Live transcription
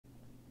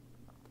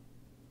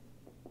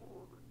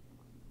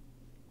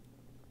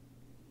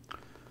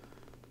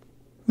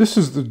This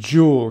is the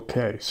Juul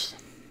case.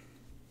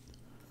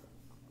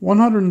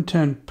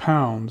 110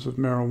 pounds of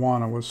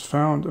marijuana was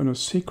found in a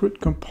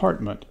secret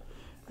compartment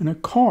in a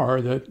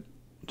car that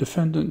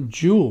defendant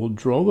Juul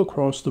drove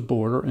across the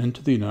border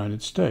into the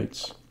United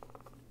States.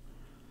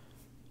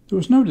 There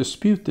was no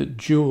dispute that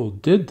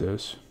Juul did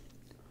this.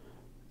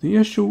 The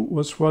issue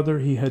was whether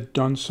he had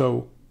done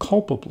so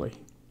culpably,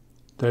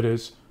 that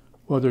is,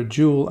 whether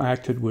Juul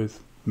acted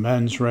with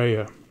mens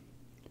rea.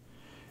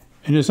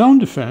 In his own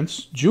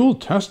defense, Juul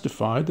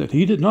testified that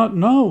he did not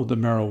know the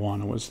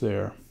marijuana was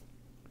there.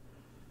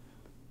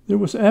 There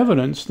was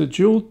evidence that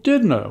Juul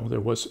did know there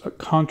was a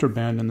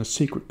contraband in the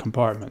secret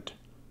compartment.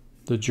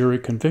 The jury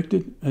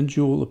convicted and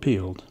Juul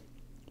appealed.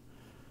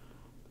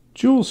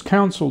 Juul's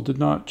counsel did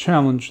not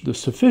challenge the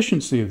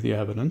sufficiency of the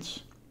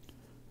evidence,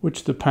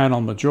 which the panel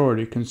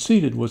majority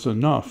conceded was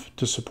enough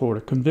to support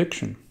a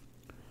conviction.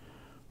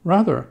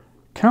 Rather,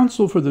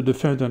 counsel for the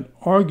defendant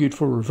argued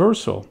for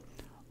reversal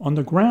on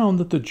the ground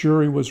that the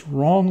jury was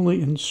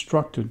wrongly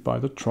instructed by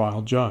the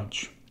trial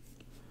judge.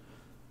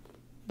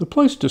 The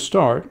place to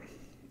start,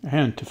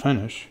 and to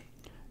finish,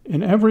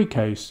 in every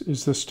case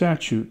is the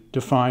statute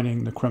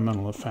defining the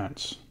criminal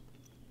offense.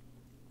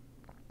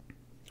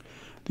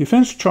 The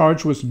offense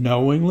charge was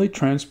knowingly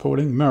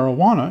transporting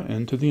marijuana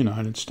into the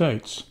United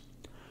States.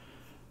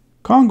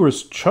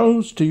 Congress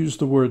chose to use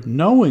the word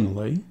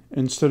knowingly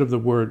instead of the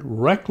word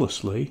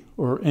recklessly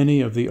or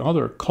any of the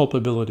other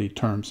culpability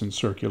terms in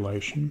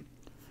circulation.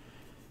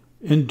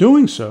 In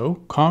doing so,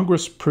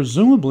 Congress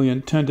presumably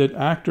intended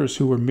actors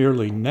who were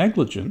merely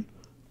negligent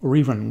or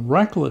even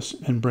reckless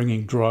in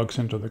bringing drugs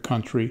into the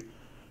country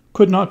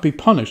could not be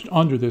punished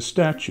under this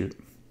statute.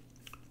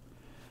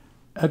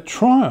 At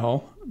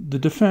trial, the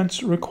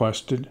defense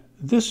requested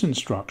this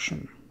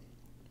instruction.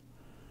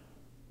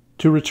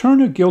 To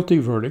return a guilty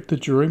verdict, the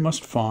jury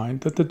must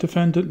find that the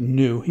defendant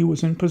knew he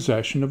was in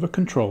possession of a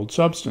controlled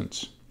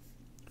substance.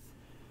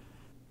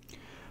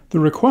 The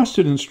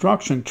requested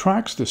instruction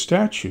tracks the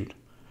statute,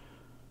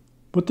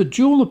 but the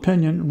Juul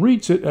opinion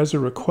reads it as a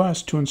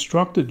request to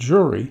instruct the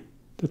jury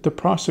that the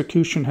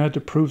prosecution had to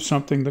prove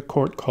something the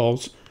court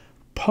calls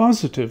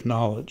positive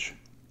knowledge.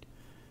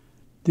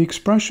 The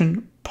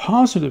expression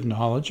positive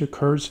knowledge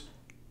occurs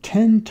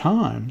 10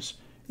 times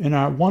in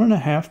our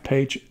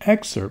 1.5-page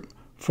excerpt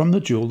from the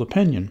Juul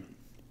opinion.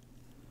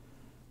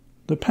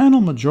 The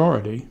panel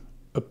majority,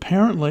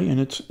 apparently in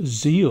its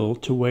zeal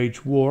to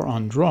wage war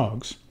on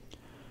drugs,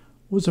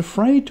 was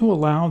afraid to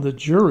allow the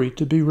jury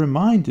to be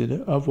reminded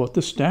of what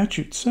the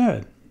statute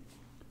said.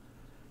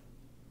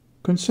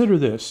 Consider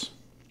this.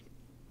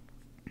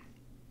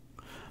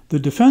 The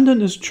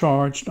defendant is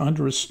charged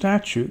under a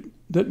statute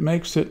that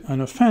makes it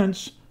an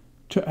offense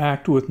to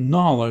act with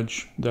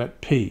knowledge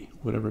that P,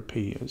 whatever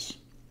P is.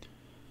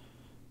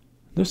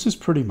 This is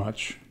pretty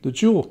much the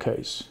Juul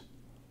case.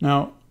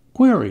 Now,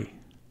 query,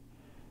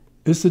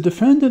 is the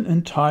defendant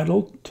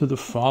entitled to the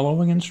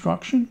following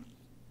instruction?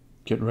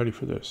 Get ready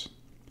for this.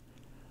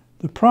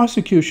 The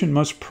prosecution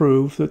must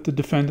prove that the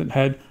defendant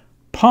had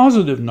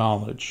positive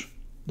knowledge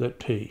that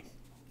P.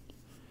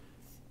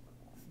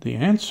 The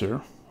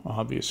answer,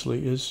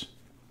 obviously, is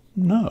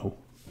no.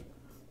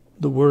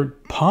 The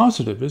word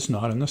positive is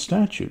not in the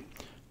statute,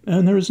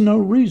 and there is no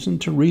reason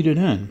to read it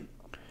in.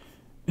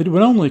 It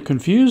would only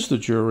confuse the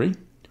jury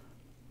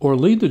or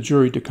lead the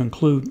jury to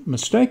conclude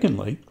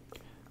mistakenly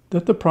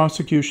that the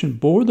prosecution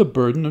bore the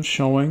burden of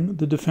showing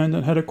the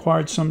defendant had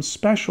acquired some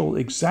special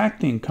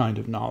exacting kind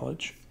of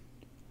knowledge.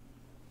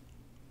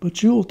 But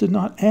Juul did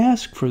not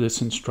ask for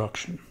this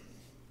instruction.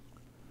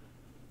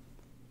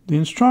 The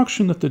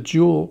instruction that the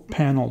Juul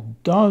panel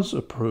does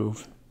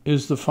approve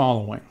is the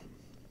following.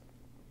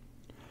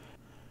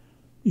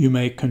 You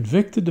may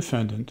convict the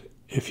defendant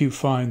if you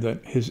find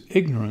that his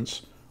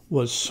ignorance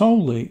was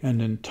solely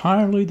and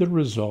entirely the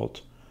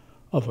result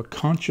of a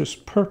conscious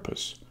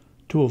purpose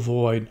to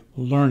avoid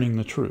learning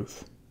the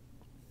truth.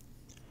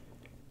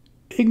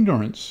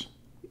 Ignorance,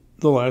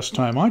 the last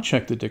time I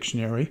checked the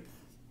dictionary,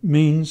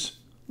 means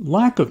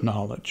lack of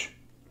knowledge.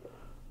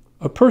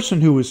 A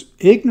person who is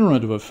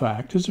ignorant of a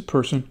fact is a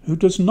person who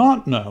does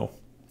not know.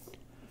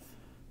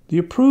 The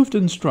approved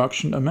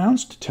instruction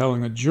amounts to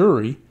telling a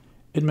jury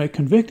it may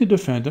convict a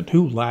defendant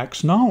who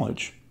lacks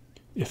knowledge,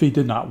 if he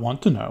did not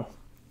want to know.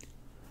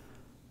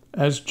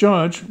 As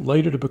Judge,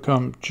 later to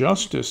become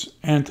Justice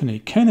Anthony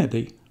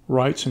Kennedy,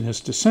 writes in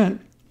his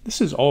dissent,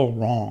 this is all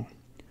wrong.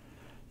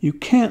 You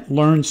can't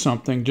learn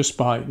something just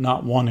by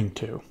not wanting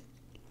to.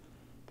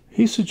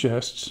 He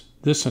suggests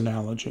this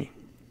analogy.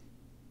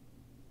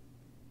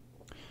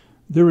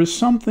 There is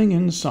something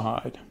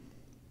inside.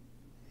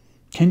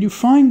 Can you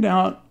find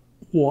out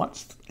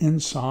what's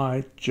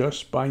inside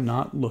just by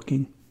not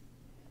looking?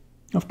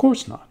 Of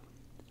course not.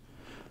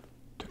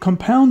 To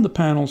compound the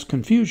panel's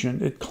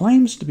confusion, it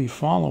claims to be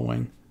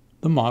following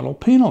the Model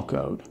Penal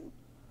Code.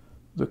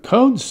 The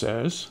code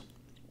says,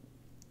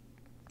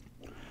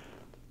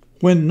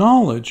 when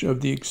knowledge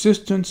of the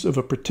existence of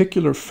a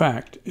particular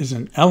fact is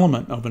an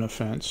element of an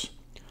offense,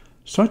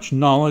 such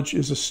knowledge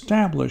is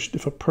established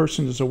if a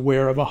person is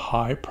aware of a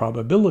high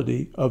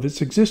probability of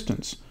its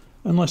existence,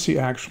 unless he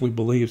actually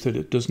believes that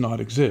it does not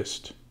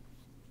exist.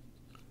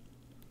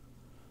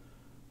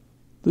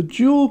 The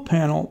Joule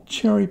panel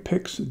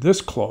cherry-picks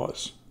this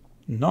clause.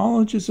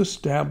 Knowledge is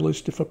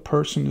established if a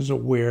person is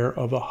aware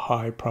of a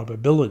high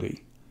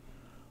probability,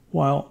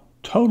 while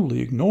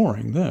totally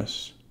ignoring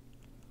this,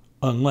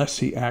 unless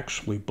he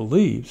actually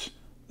believes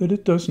that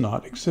it does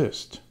not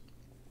exist.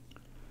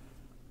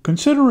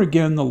 Consider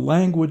again the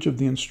language of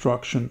the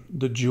instruction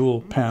the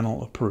Joule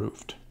panel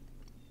approved.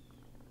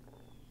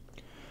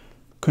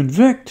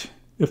 Convict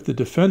if the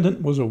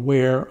defendant was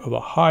aware of a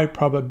high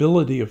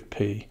probability of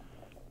P,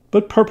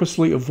 but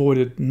purposely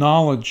avoided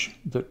knowledge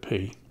that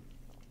P.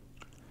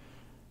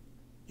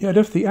 Yet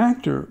if the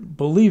actor,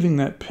 believing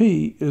that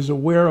P, is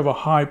aware of a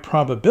high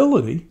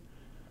probability,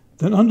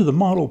 then under the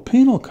Model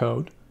Penal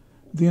Code,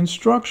 the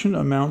instruction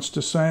amounts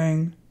to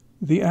saying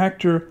the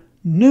actor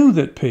knew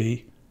that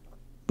P,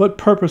 but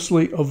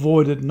purposely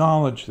avoided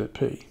knowledge that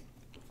P,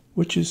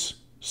 which is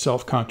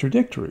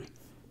self-contradictory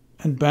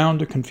and bound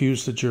to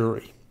confuse the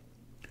jury.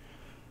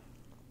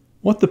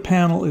 What the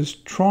panel is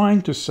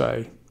trying to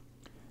say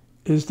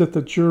is that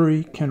the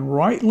jury can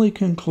rightly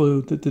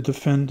conclude that the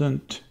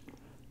defendant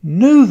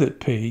knew that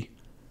P,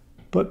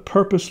 but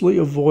purposely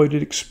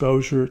avoided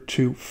exposure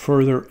to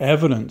further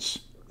evidence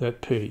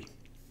that P.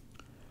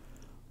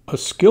 A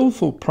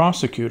skillful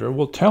prosecutor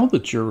will tell the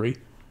jury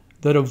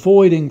that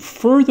avoiding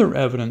further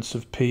evidence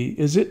of P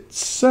is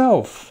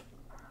itself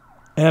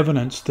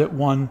evidence that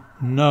one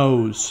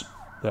knows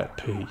that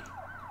P.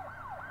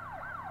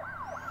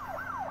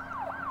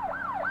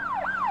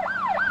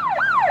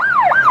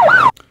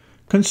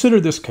 Consider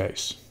this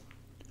case.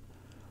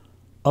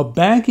 A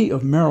baggie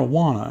of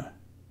marijuana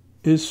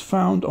is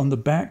found on the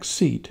back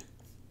seat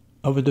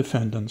of a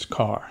defendant's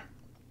car.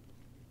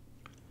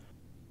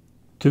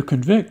 To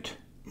convict,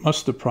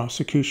 must the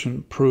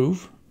prosecution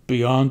prove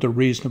beyond a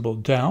reasonable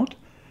doubt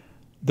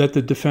that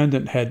the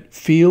defendant had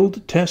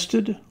field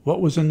tested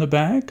what was in the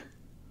bag?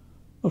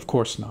 Of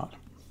course not.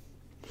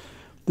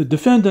 The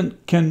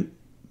defendant can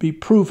be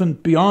proven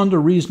beyond a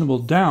reasonable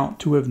doubt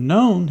to have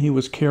known he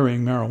was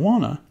carrying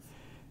marijuana,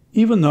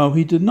 even though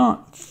he did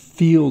not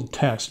field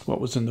test what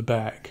was in the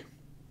bag.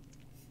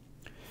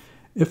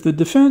 If the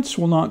defense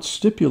will not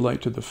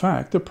stipulate to the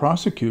fact, the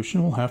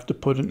prosecution will have to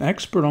put an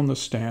expert on the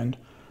stand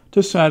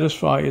to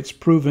satisfy its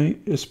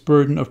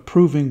burden of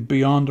proving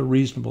beyond a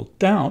reasonable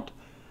doubt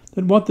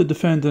that what the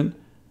defendant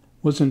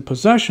was in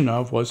possession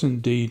of was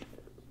indeed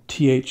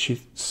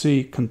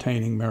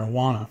THC-containing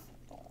marijuana.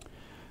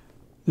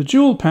 The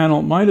Joule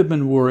panel might have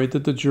been worried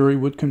that the jury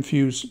would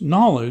confuse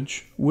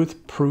knowledge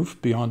with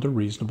proof beyond a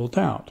reasonable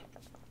doubt.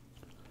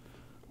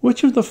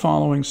 Which of the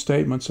following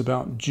statements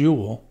about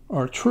Joule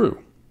are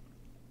true?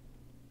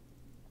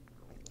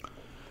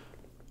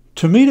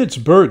 To meet its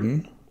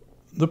burden,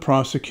 the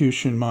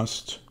prosecution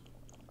must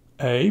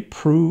A.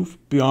 Prove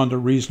beyond a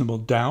reasonable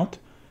doubt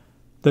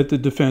that the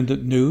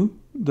defendant knew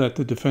that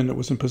the defendant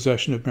was in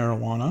possession of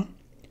marijuana.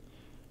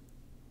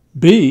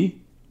 B.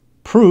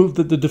 Prove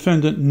that the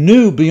defendant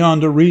knew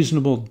beyond a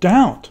reasonable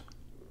doubt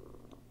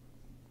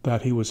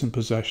that he was in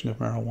possession of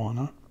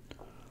marijuana.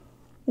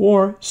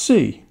 Or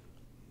C.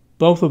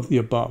 Both of the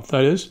above,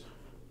 that is,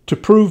 to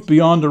prove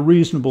beyond a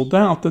reasonable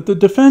doubt that the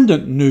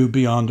defendant knew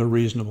beyond a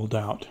reasonable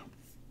doubt.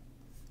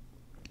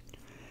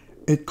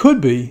 It could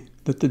be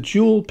that the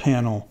Joule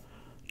panel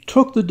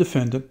took the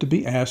defendant to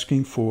be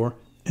asking for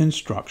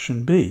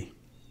instruction B.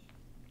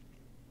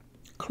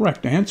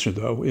 Correct answer,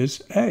 though,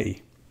 is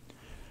A.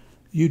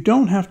 You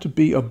don't have to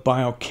be a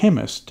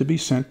biochemist to be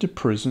sent to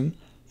prison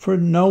for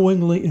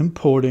knowingly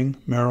importing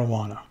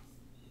marijuana.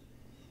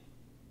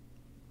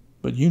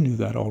 But you knew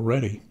that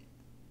already.